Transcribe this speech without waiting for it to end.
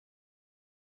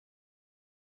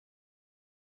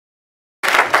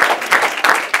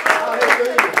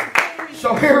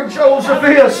So here Joseph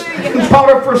is in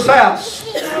Potiphar's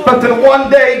house. But then one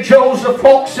day Joseph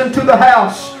walks into the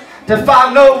house to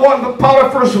find no one but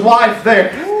Potiphar's wife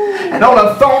there. And on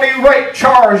a thorny rape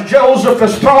charge, Joseph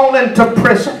is thrown into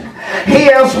prison. He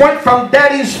has went from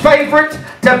daddy's favorite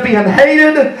to being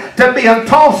hated, to being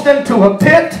tossed into a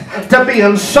pit, to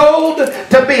being sold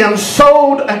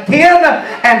again,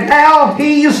 and now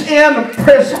he's in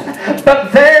prison.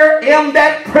 But there in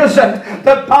that prison,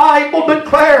 the Bible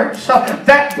declares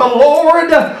that the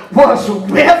Lord was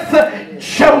with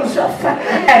Joseph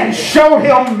and showed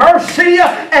him mercy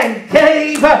and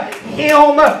gave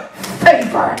him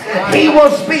favor. He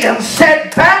was being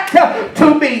set back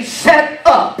to be set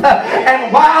up.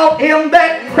 And while in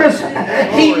that prison,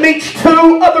 he meets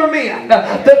two other men,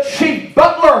 the chief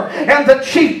butler and the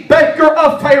chief baker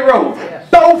of Pharaoh.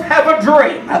 Both have a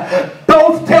dream.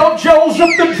 Both tell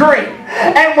Joseph the dream.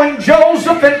 And when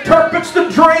Joseph interprets the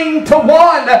dream to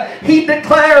one, he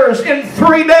declares, in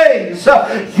 3 days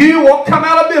you will come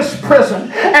out of this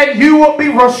prison and you will be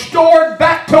restored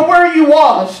back to where you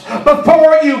was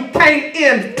before you came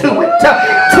into it.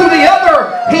 To the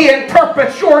other, he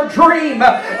interprets your dream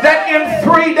that in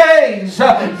 3 days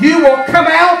you will come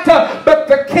out, but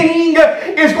the king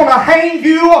is going to hang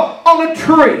you on a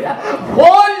tree.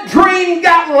 One dream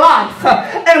got life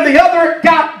and the other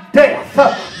got death.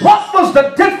 What was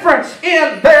the difference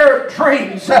in their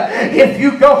dreams? If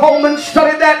you go home and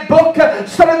study that book,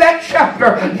 study that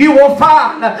chapter, you will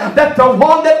find that the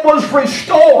one that was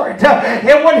restored,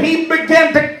 and when he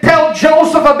began to tell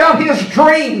Joseph about his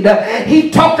dream, he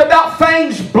talked about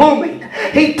things blooming.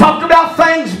 He talked about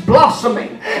things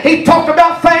blossoming. He talked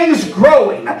about things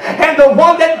growing. And the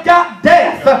one that got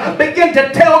death began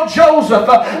to tell Joseph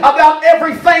about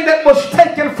everything that was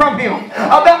taken from him,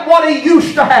 about what he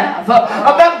used to have,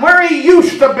 about where he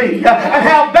used to be, and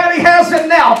how bad he has it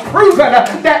now, proven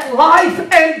that life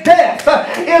and death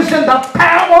is in the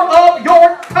power of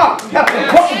your tongue.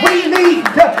 What we need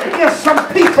is some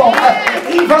people,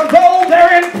 even though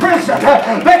they're in prison,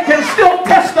 they can still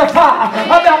testify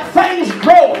about things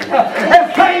growing and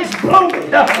things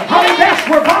blooming. Honey, that's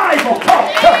revival talk.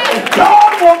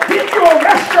 God will give you a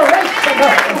restoration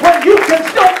when you can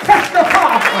still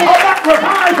testify about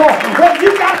revival, when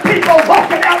you got people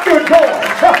walking out your doors.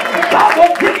 God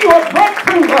will give you a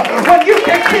breakthrough when you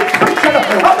can keep preaching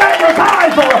about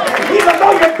revival even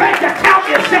though your bank account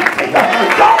is empty.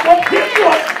 God will give you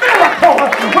a miracle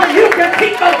when you can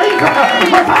keep believing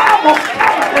revival's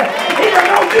coming even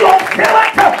though you don't feel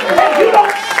it and you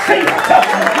don't see it.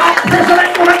 My prison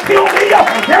ain't going to kill me.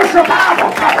 There's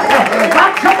revival coming. My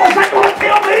troubles ain't going to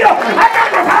kill me. I got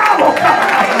revival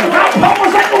coming. My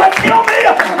problems ain't going to kill me.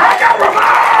 I got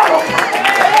revival coming.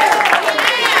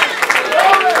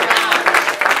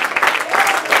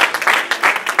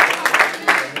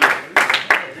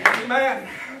 Amen.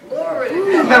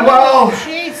 And while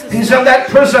he's in that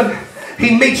prison,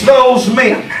 he meets those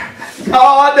men.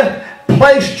 God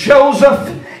placed Joseph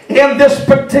in this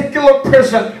particular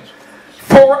prison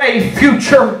for a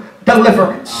future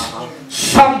deliverance.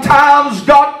 Sometimes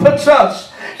God puts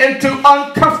us into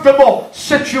uncomfortable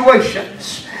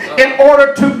situations in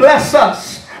order to bless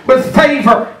us with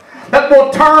favor that will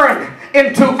turn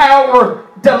into our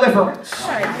deliverance.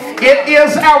 It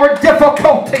is our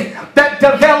difficulty that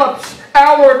develops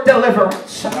our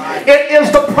deliverance. It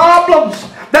is the problems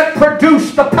that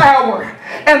produce the power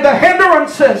and the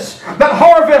hindrances that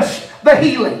harvest the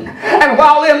healing. And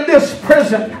while in this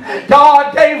prison,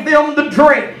 God gave them the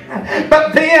dream.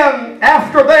 But then,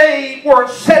 after they were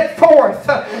set forth,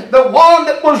 the one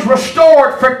that was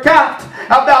restored forgot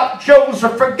about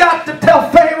Joseph, forgot to tell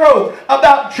Pharaoh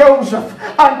about Joseph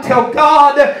until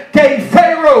God gave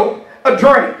Pharaoh a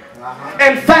dream.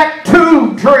 In fact,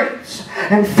 2 dreams.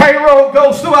 And Pharaoh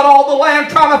goes throughout all the land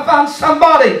trying to find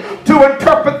somebody to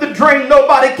interpret the dream.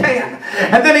 Nobody can.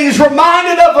 And then he's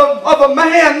reminded of a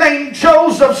man named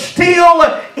Joseph still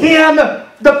in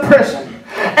the prison.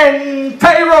 And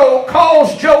Pharaoh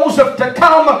calls Joseph to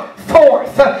come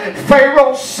forth.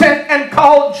 Pharaoh sent and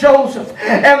called Joseph,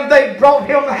 and they brought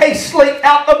him hastily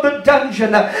out of the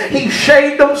dungeon. He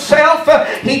shaved himself,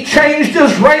 he changed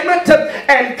his raiment,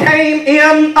 and came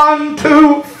in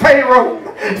unto Pharaoh.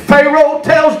 Pharaoh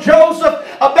tells Joseph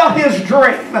about his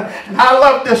dream. I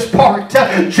love this part.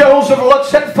 Joseph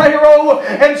looks at Pharaoh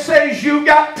and says, you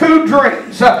got 2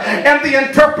 dreams. And the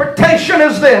interpretation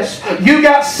is this. You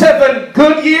got 7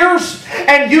 good years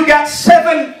and you got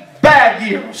 7 bad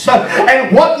years.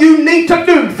 And what you need to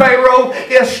do, Pharaoh,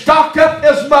 is stock up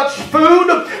as much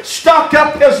food, stock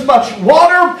up as much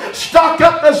water, stock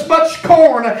up as much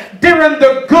corn during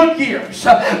the good years.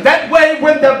 That way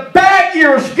when the bad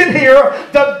years get here,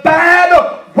 the bad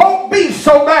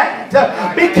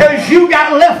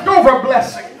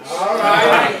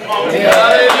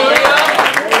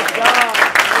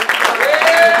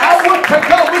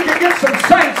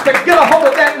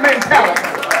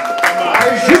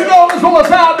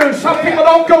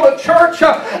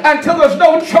until there's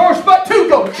no choice but to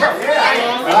go to church.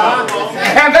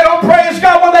 And they don't praise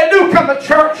God when they do come to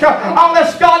church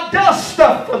unless God does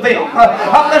stuff for them,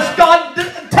 unless God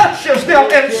touches them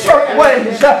in certain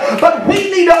ways. But we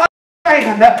need to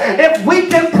understand, if we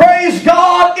can praise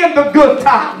God in the good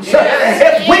times,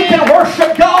 if we can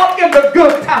worship God in the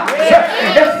good times,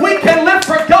 if we can live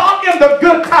for God in the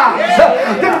good times,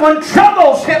 then when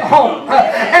troubles hit home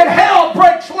and hell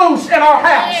breaks loose in our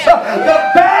house,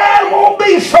 the bad won't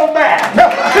be so bad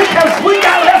because we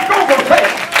got leftover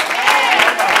faith.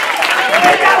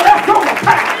 We got leftover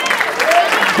power.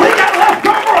 We got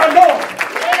leftover anointing.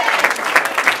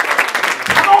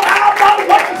 Come on, I'm not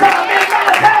waiting till I'm in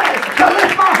my valley to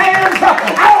lift my hands.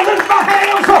 I'll lift my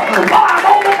hands while I'm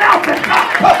on the mountaintop,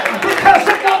 because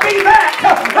it will be that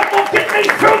will get me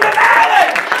through the valley.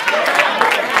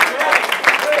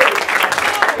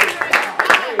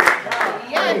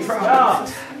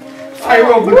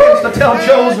 Pharaoh begins to tell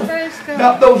Joseph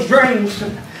about those dreams.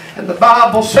 And the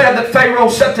Bible said that Pharaoh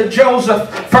said to Joseph,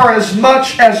 "For as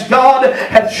much as God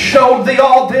hath showed thee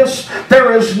all this,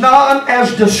 there is none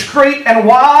as discreet and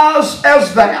wise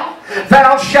as thou.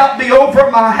 Thou shalt be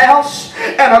over my house,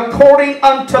 and according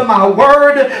unto my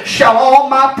word shall all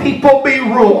my people be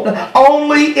ruled.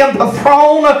 Only in the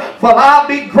throne will I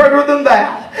be greater than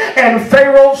thou." And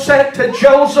Pharaoh said to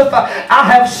Joseph, "I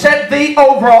have set thee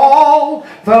over all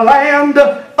the land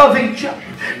of Egypt."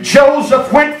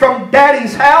 Joseph went from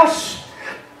daddy's house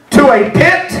to a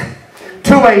pit,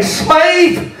 to a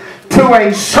slave, to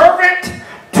a servant,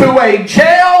 to a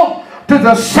jail, to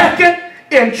the second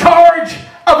in charge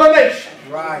of a nation.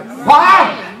 Right.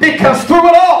 Why? Because through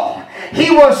it all,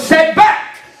 he was set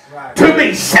back to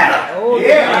be set up. Oh,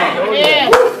 yeah. Oh, yeah.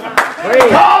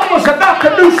 God was about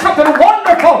to do something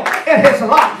wonderful in his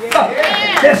life.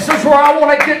 This is where I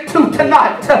want to get to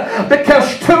tonight,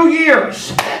 because 2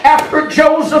 years after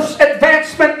Joseph's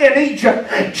advancement in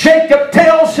Egypt, Jacob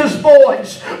tells his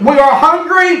boys, "We are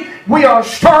hungry, we are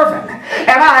starving,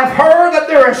 and I have heard that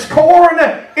there is corn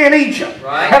in Egypt."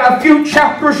 Right. And a few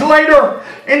chapters later,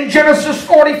 in Genesis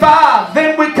 45,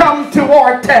 then we come to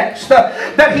our text,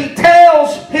 that he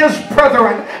tells his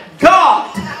brethren, "God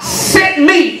sent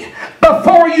me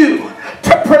before you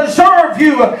to preserve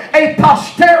you a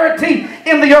posterity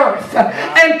in the earth,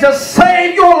 and to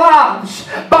save your lives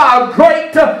by a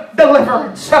great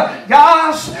deliverance."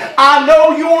 Guys, I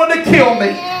know you wanted to kill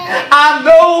me. I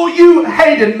know you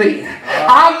hated me.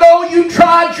 I know you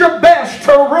tried your best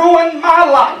to ruin my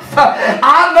life.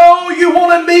 I know you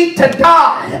wanted me to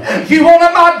die. You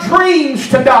wanted my dreams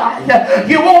to die.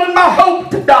 You wanted my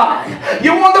hope to die.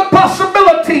 You wanted the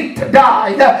possibility to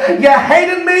die. You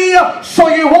hated me, so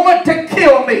you wanted to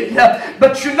kill me.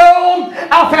 But you know,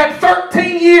 I've had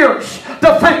 13 years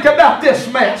to think about this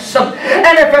mess.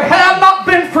 And if it had not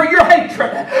been for your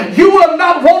hatred, you would have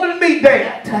not wanted me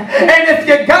dead. And if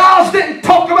you guys didn't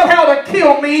talk about how to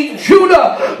kill me,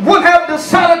 Judah would have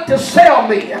decided to sell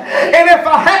me. And if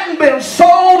I hadn't been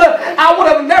sold, I would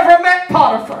have never met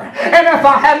Potiphar. And if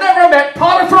I had never met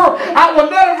Potiphar, I would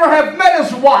never have met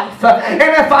his wife. And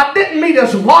if I didn't meet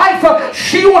his wife,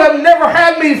 she would have never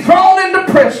had me thrown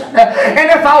into prison. And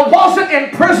if I wasn't in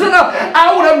prison,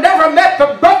 I would have never met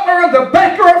the butler and the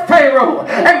baker of Pharaoh.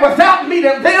 And without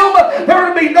meeting them, there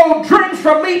would be no dreams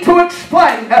for me to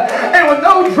explain. And with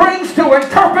no dreams to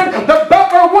interpret, the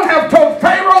butler would have told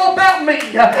Pharaoh about me.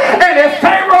 And if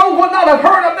Pharaoh would not have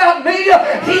heard about me,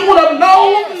 he would have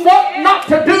known what not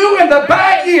to do in the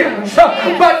bad years.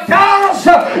 But guys,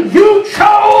 you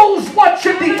chose what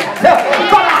you did.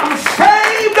 But I'm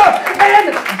saved,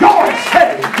 and you're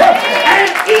saved. And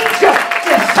Egypt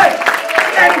is saved.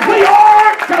 And we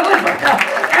are delivered.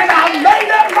 And I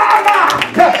made up my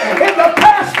mind in the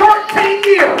past 13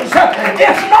 years.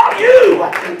 It's not you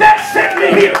that sent me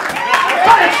here,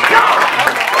 but it's God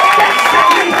that sent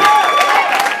me here.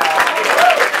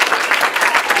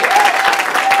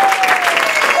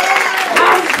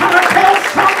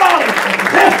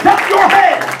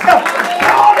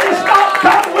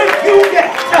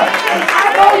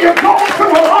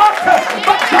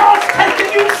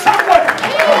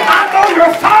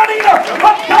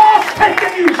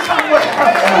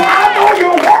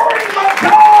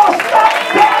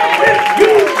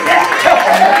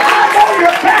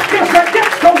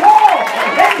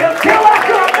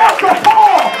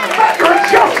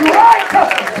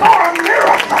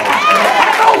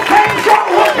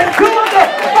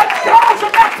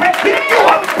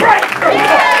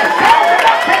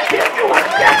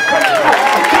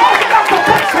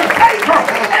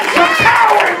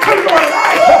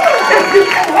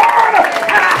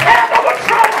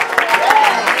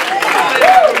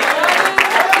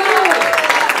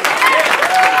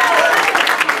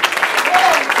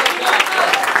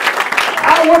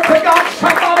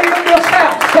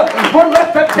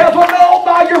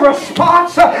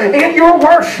 response in your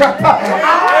worship.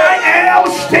 I am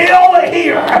still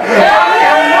here. I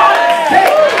am not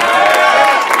dead.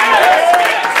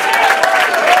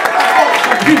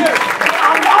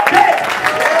 I'm not dead.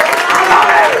 I'm not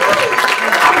dead.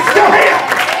 I'm still here.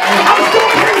 I'm still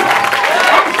breathing.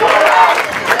 I'm still alive.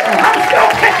 I'm still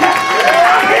kicking.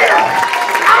 I'm here.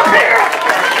 I'm here.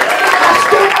 I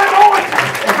still got anointing.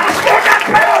 I still got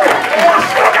power. I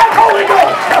still got Holy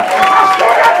Ghost. I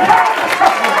still got promise.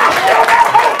 I still got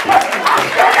hope. I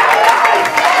still got life.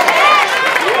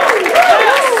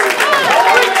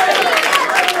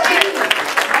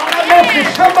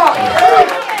 Somebody.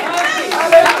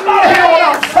 Somebody hear what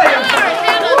I'm saying.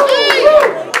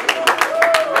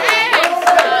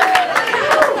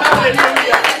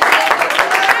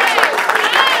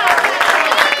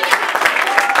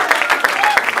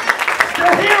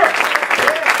 Still here.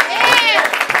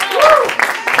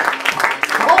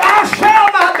 Oh, I shall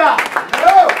not die,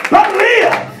 but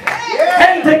live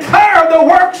and declare the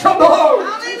works of the Lord.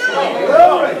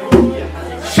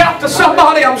 Shout to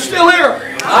somebody, I'm still here.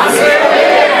 I'm still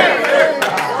here.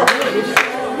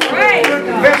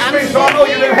 Convince me so I know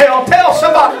you're in hell. Tell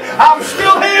somebody, I'm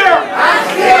still here. I'm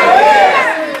still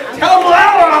here. Tell them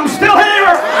louder, I'm still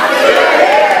here. I'm still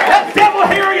here. Let the devil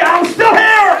hear you, I'm still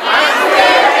here. I'm still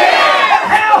here. Let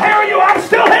hell hear you, I'm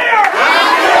still here.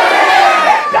 I'm still here.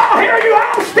 Let God hear you,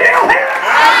 I'm still here.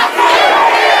 I'm still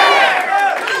here.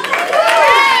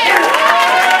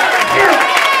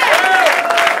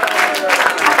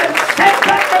 I've been set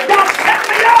back, but God set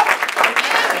me up.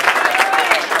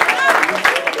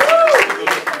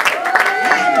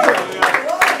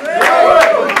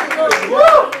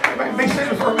 Be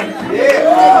seated for a minute.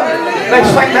 They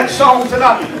sang that song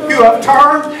tonight. You have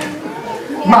turned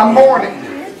my mourning.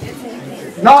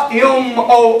 Not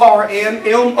M-O-R-N,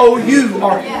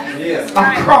 M-O-U-R-N.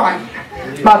 My crying,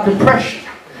 my depression,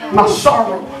 my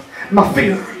sorrow, my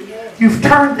fear. You've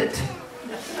turned it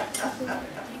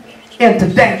into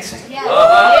dancing.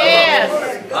 Yes.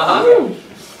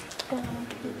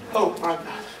 Oh my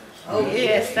God. Oh,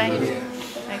 yes, thank you.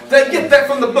 They get that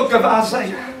from the book of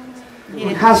Isaiah.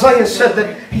 When Isaiah said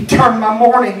that he turned my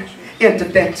mourning into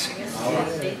dancing.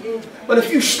 But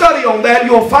if you study on that,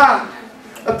 you'll find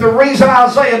that the reason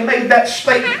Isaiah made that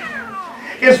statement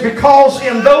is because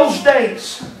in those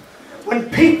days, when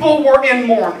people were in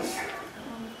mourning,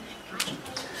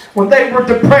 when they were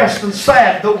depressed and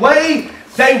sad, the way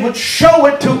they would show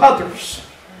it to others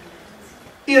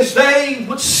is they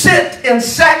would sit in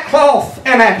sackcloth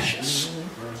and ashes.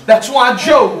 That's why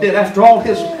Job did after all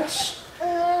his mess.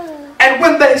 And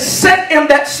when they sat in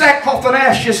that sackcloth and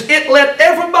ashes, it let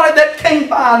everybody that came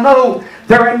by know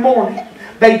they're in mourning.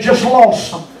 They just lost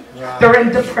something. They're in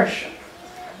depression.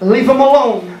 Leave them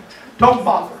alone. Don't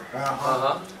bother.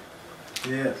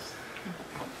 Yes.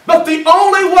 But the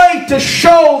only way to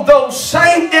show those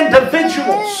same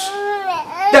individuals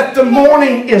that the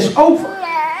mourning is over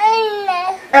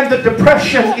and the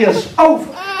depression is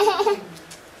over,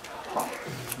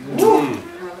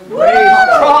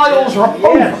 trials are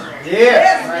over.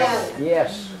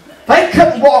 Yes. They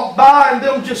couldn't walk by and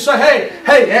them just say,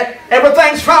 hey,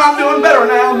 everything's fine, I'm doing better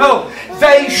now. No.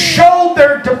 They showed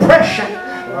their depression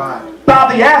by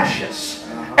the ashes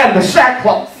and the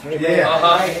sackcloth.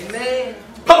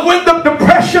 But when the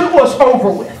depression was over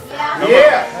with,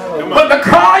 when the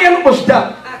crying was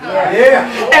done,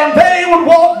 and they would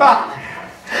walk by,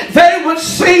 they would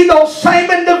see those same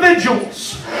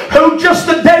individuals who just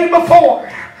the day before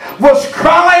was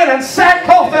crying in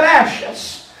sackcloth and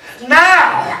ashes.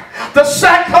 Now, the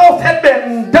sackcloth had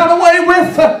been done away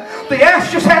with, the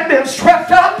ashes had been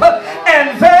swept up,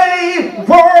 and they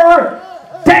were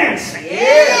dancing.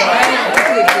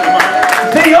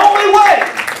 The only way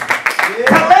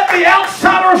to let the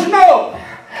outsiders know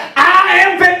I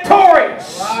am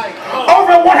victorious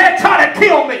over what had tried to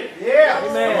kill me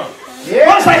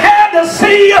was they had to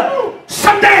see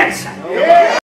some dancing.